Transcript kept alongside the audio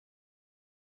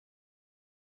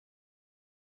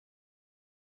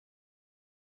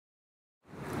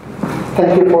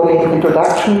Thank you for the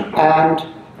introduction, and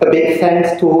a big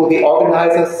thanks to the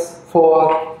organizers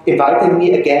for inviting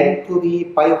me again to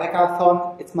the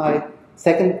Biohackathon. It's my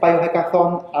second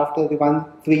Biohackathon after the one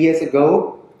 3 years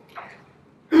ago.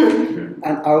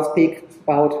 And I'll speak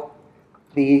about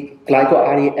the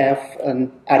GlycoRDF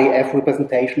and RDF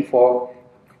representation for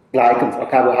glycans or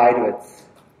carbohydrates.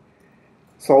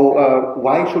 So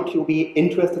why should you be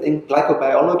interested in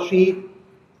glycobiology?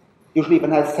 Usually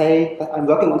when I say that I'm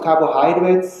working on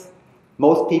carbohydrates,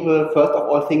 most people first of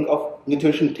all think of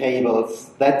nutrition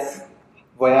tables. That's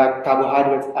where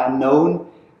carbohydrates are known,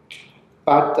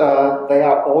 but they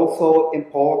are also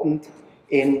important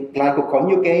in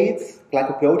glycoconjugates,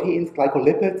 glycoproteins,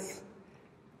 glycolipids.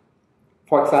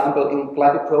 For example, in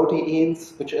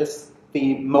glycoproteins, which is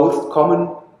the most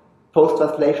common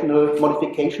post-translational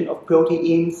modification of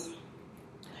proteins,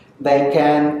 they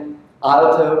can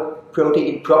alter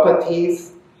protein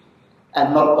properties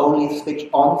and not only switch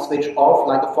on, switch off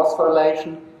like a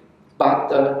phosphorylation,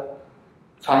 but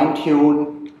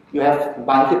fine-tune. You have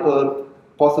multiple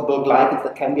possible glycans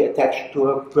that can be attached to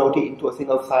a protein, to a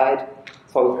single site,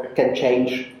 so it can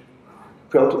change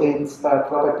proteins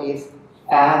properties.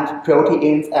 And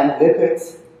proteins and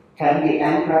lipids can be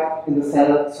anchored in the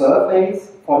cell surface,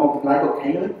 forming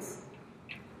glycocalyx,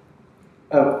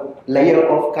 a layer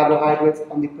of carbohydrates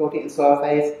on the protein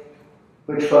surface,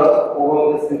 which first of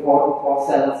all is important for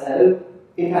cell-cell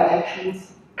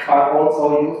interactions, but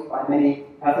also used by many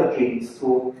pathogens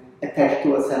to attach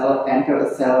to a cell, enter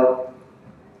a cell.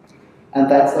 And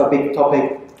that's a big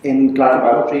topic in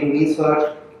glycobiology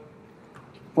research.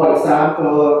 For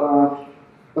example,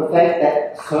 the fact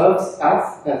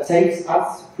that saves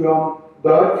us from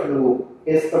bird flu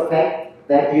is the fact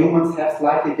that humans have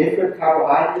slightly different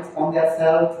carbohydrates on their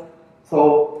cells,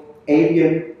 so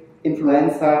avian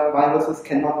influenza viruses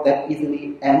cannot that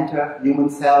easily enter human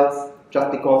cells just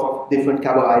because of different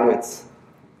carbohydrates.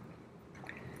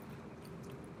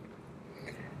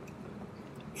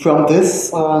 From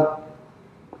this,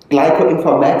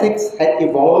 glycoinformatics had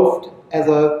evolved as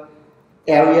an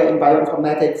area in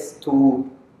bioinformatics to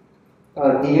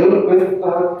deal with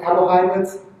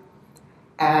carbohydrates,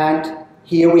 and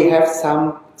here we have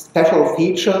some special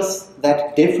features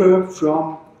that differ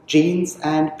from genes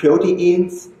and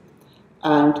proteins.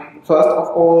 And first of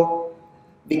all,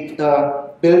 the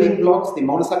building blocks, the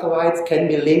monosaccharides, can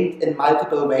be linked in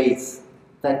multiple ways.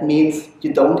 That means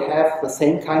you don't have the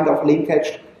same kind of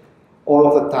linkage all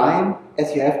of the time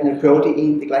as you have in a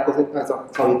protein. The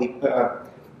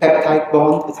peptide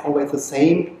bond is always the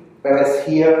same, whereas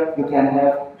here you can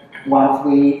have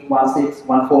 1,3, 1,6,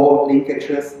 1,4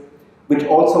 linkages, which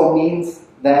also means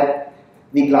that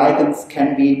the glycans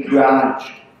can be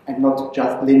branched and not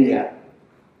just linear.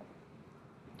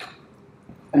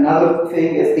 Another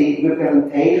thing is the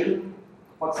representation.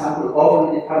 For example,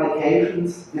 often in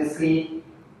publications you see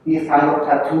these kind of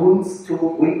cartoons to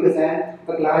represent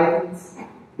the glycans,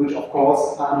 which of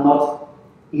course are not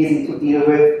easy to deal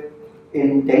with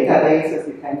in databases.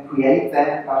 You can create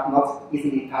them but not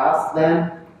easily parse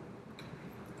them.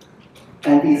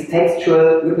 And these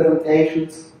textual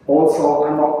representations also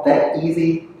are not that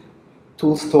easy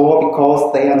to store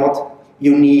because they are not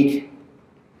unique,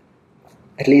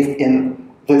 at least in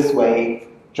this way.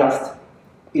 Just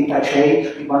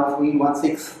interchange the 1,3,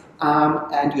 1,6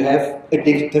 arm and you have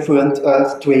a different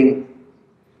string.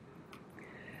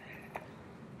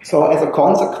 So as a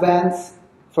consequence,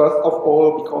 first of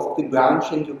all, because of the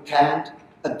branching, you can't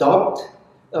adopt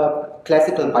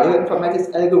classical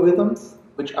bioinformatics algorithms,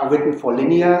 which are written for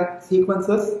linear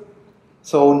sequences.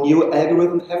 So new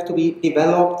algorithms have to be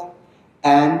developed,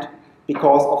 and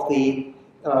because of the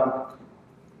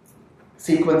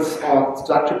sequence or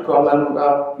structure problem,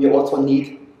 we also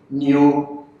need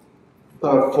new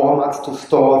formats to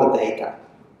store the data.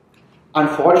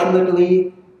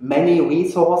 Unfortunately, many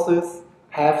resources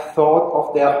have thought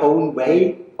of their own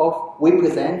way of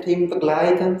representing the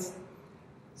glycans.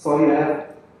 So you have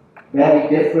very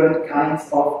different kinds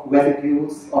of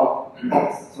residues or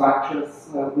structures,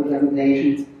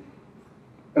 representations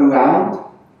around,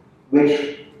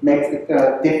 which makes it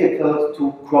difficult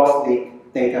to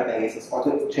cross-link databases or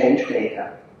to exchange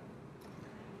data.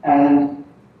 And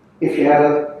if you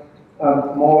have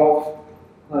more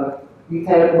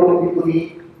detailed look into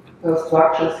the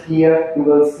structures here, you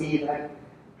will see that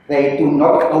they do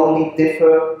not only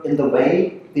differ in the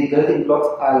way the building blocks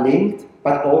are linked,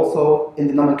 but also in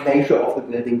the nomenclature of the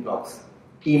building blocks,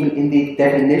 even in the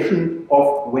definition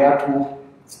of where to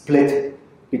split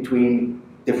between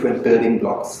different building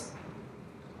blocks.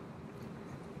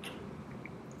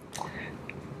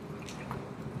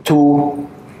 To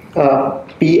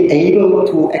be able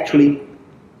to actually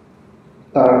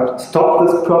stop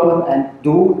this problem and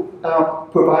do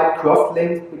provide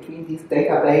cross-links between these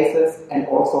databases, and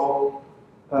also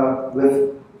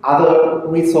with other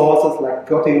resources like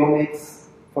proteomics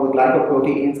for the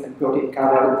glycoproteins and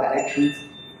protein-carbon interactions.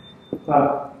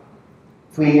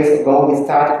 3 years ago we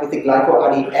started with the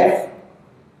GlycoRDF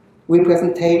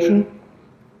representation,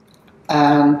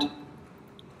 and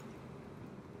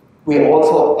we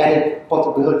also added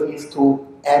possibilities to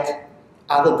add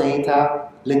other data,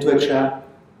 literature,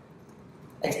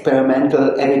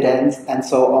 experimental evidence, and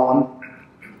so on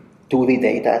to the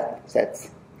data sets.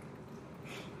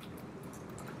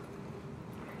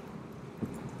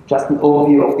 Just an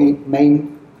overview of the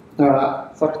main.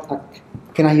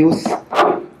 Can I use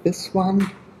this one?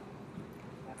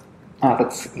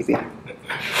 That's easier.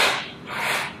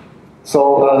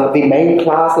 So the main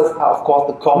classes are, of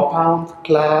course, the compound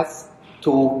class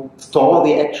to store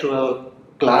the actual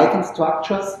glycan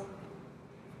structures.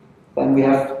 Then we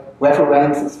have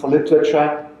references for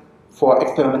literature, for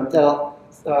experimental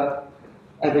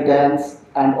evidence,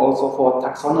 and also for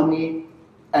taxonomy.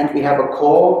 And we have a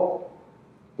core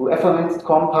referenced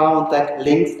compound that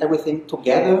links everything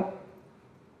together.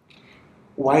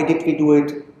 Why did we do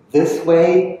it this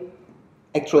way?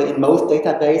 Actually, in most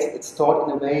databases, it's stored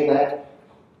in a way that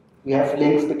we have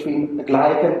links between a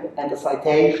glycan and a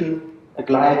citation, a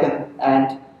glycan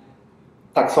and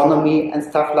taxonomy and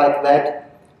stuff like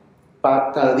that.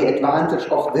 But the advantage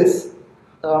of this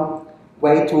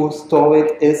way to store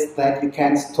it is that you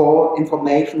can store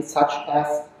information such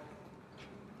as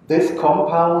this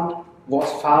compound was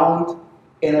found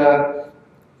in a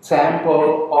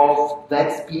sample of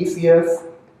that species,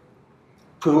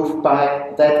 proved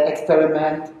by that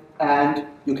experiment, and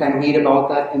you can read about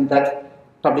that in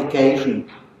that publication.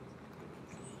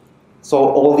 So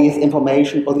all these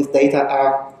information, all these data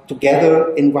are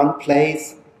together in one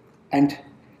place. And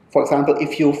for example,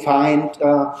 if you find,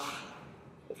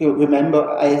 if you remember,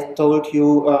 I told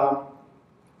you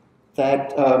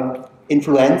that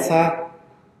influenza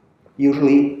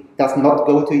usually does not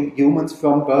go to humans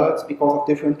from birds because of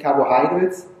different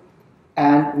carbohydrates.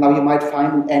 And now you might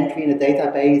find an entry in a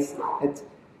database that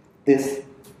this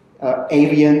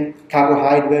avian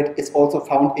carbohydrate is also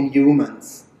found in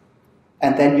humans.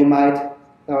 And then you might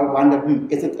wonder,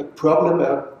 is it a problem,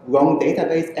 a wrong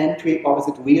database entry, or is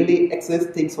it really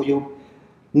existing? So you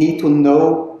need to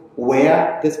know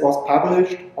where this was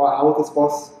published or how this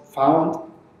was found.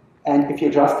 And if you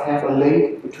just have a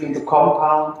link between the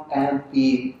compound and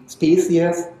the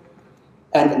species,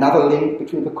 and another link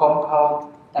between the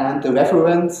compound and the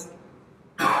reference,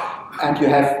 and you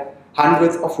have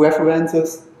hundreds of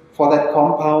references for that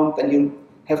compound, then you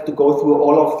have to go through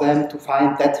all of them to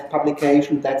find that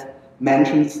publication that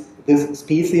mentions this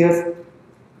species.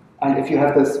 And if you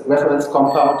have this reference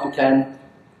compound, you can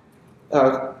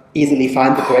easily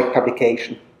find the correct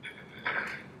publication.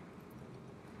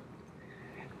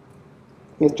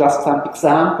 Here's just some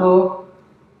example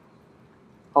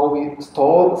how we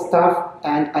store the stuff.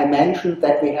 And I mentioned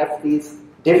that we have these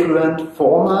different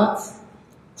formats.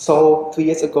 So 3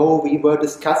 years ago we were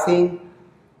discussing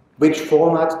which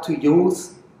format to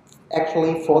use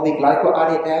actually for the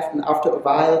GlycoRDF, and after a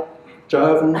while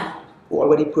Jervin, who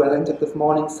already presented this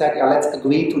morning, said, yeah, let's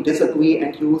agree to disagree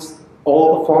and use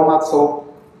all the formats so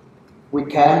we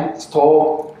can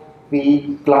store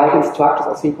the glycan structures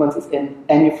or sequences in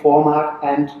any format,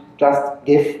 and just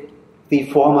give the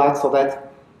format so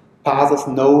that parsers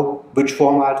know which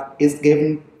format is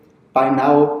given. By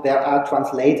now there are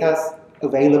translators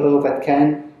available that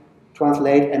can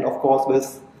translate, and of course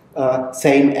with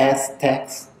same as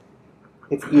tags,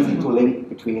 it's easy to link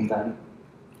between them.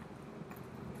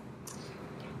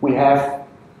 We have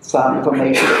some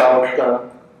information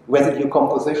about residue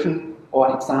composition, or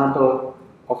an example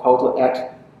of how to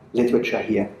add literature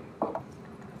here.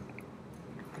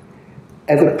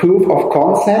 As a proof of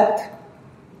concept,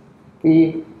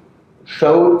 we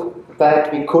showed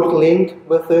that we could link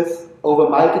with this over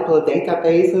multiple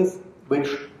databases, which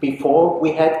before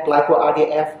we had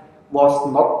GlycoRDF was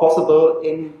not possible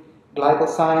in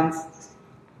glycoscience.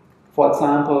 For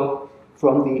example,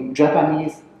 from the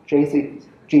Japanese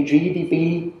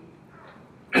GGDB,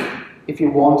 if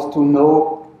you want to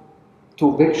know to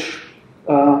which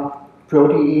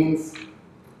proteins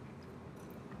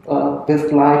this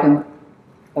glycan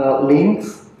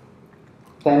links,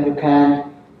 then you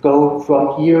can go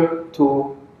from here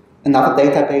to another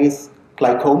database,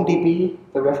 GlycoDB,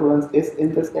 the reference is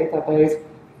in this database,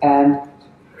 and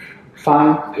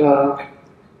find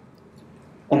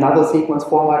another sequence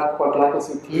format called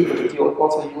GlycoCT, which is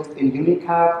also used in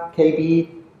Unicard KB,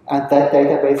 and that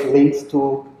database links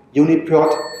to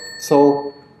UniProt,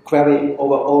 so querying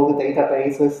over all the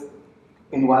databases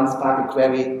in one Spark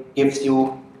query gives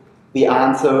you the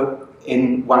answer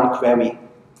in one query.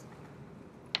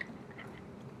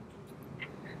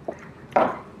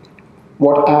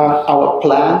 What are our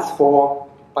plans for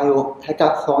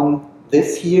Biohackathon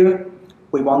this year?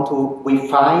 We want to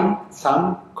refine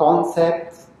some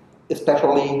concepts,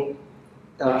 especially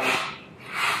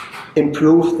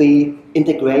improve the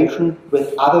integration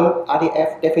with other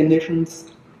RDF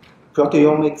definitions.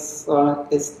 Proteomics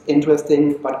is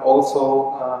interesting, but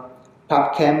also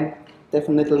PubChem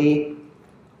definitely.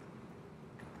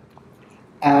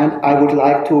 And I would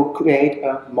like to create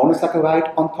a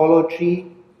monosaccharide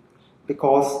ontology,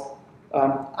 because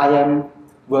I am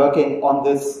working on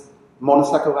this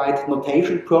monosaccharide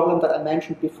notation problem that I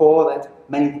mentioned before, that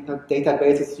many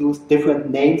databases use different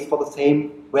names for the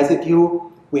same residue.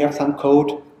 We have some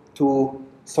code to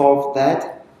solve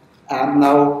that. And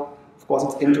now, of course,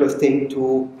 it's interesting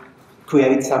to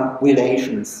create some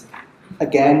relations.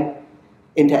 Again,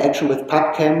 interaction with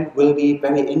PubChem will be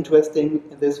very interesting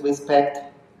in this respect,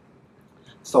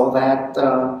 so that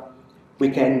we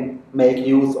can make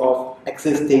use of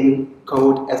existing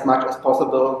code as much as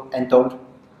possible and don't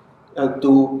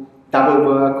do double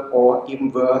work, or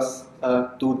even worse,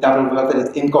 do double work that is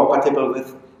incompatible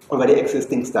with already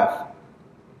existing stuff.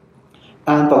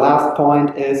 And the last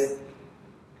point is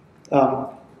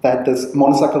that this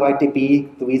monosaccharide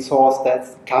DB, the resource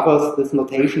that covers this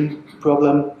notation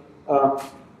problem,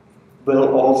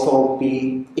 will also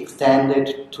be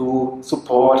extended to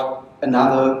support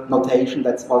another notation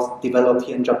that was developed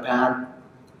here in Japan,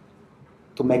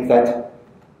 to make that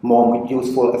more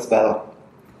useful as well.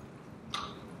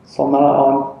 So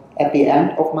now at the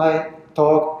end of my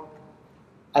talk,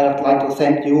 I would like to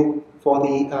thank you for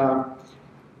the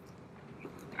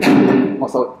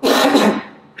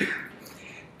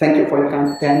thank you for your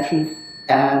kind attention,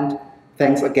 and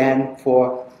thanks again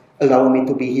for allowing me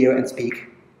to be here and speak.